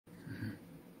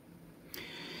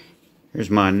Here's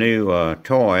my new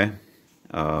toy.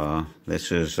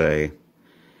 This is a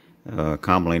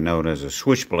commonly known as a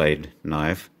switchblade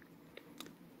knife.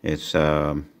 It's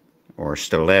or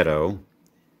stiletto.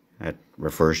 That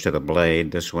refers to the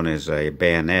blade. This one is a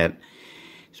bayonet.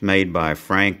 It's made by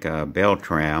Frank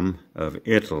Beltrame of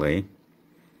Italy,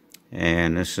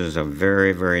 and this is a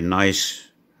very, very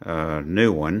nice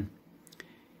new one,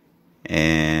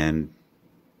 and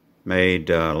made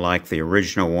like the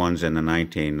original ones in the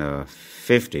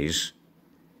 1950s,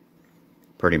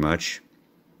 pretty much.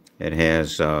 It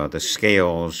has the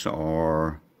scales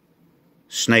are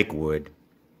Snakewood,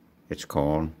 it's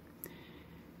called.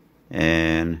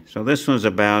 And so this one's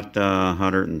about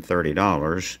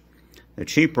 $130. The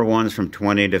cheaper ones from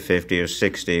 $20 to $50 or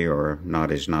 $60 are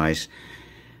not as nice.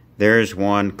 There's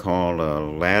one called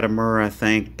Latima, I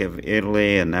think, of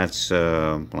Italy, and that's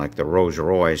like the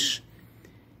Royce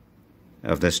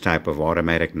of this type of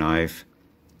automatic knife,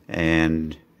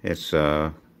 and it's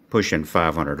pushing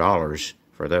 $500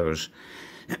 for those.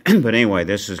 But anyway,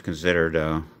 this is considered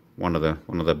one of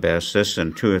the best. This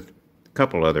and a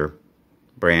couple other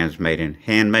brands made in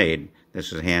handmade.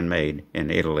 This is handmade in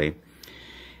Italy.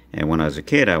 And when I was a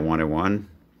kid, I wanted one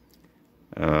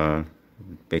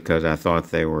because I thought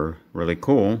they were really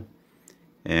cool,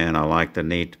 and I liked the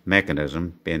neat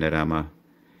mechanism. Being that I'm a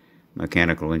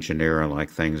mechanical engineer, I like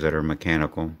things that are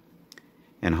mechanical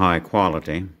and high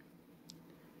quality.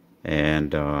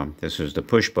 And this is the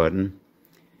push button,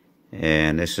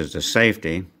 and this is the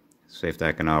safety. See if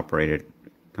I can operate it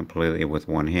completely with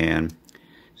one hand.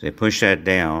 So you push that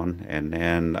down, and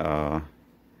then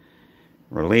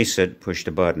release it, push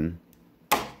the button.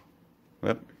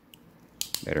 Whoop.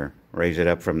 Better raise it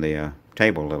up from the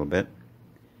table a little bit.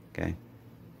 Okay.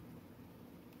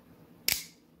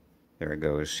 There it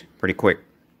goes. Pretty quick.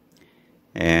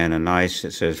 And a nice,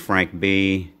 it says Frank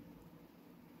B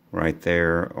right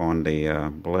there on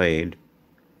the blade.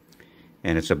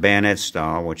 And it's a bayonet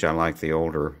style, which I like the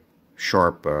older,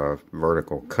 sharp,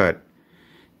 vertical cut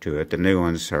to it. The new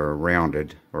ones are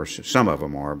rounded, or some of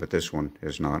them are, but this one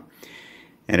is not.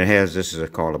 And it has, this is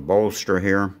called a bolster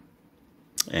here.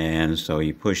 And so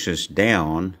you push this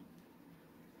down,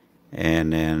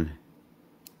 and then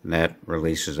that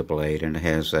releases a blade, and it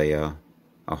has a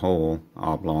hole,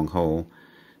 oblong hole.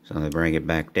 So they bring it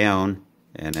back down,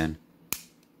 and then,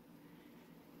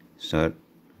 so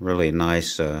really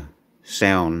nice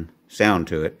sound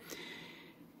to it.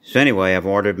 So anyway, I've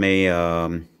ordered me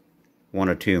one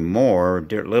or two more, a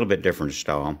little bit different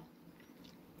style,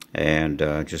 and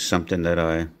just something that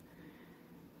I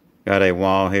got a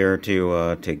while here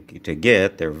to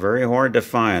get. They're very hard to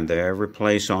find. Every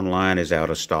place online is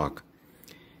out of stock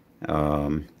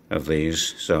of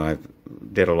these. So I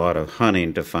did a lot of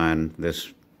hunting to find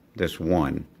this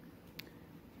one.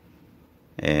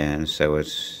 And so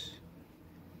it's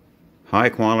high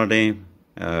quality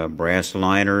brass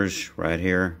liners right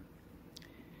here,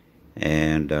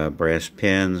 and brass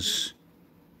pins,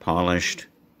 polished,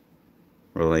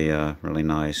 really really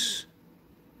nice.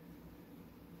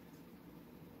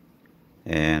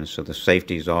 And so the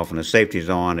safety's off, and the safety's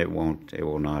on, it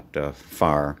will not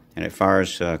fire, and it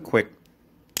fires quick.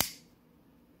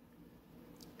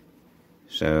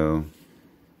 So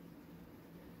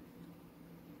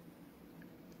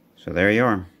there you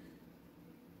are,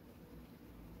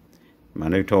 my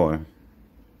new toy.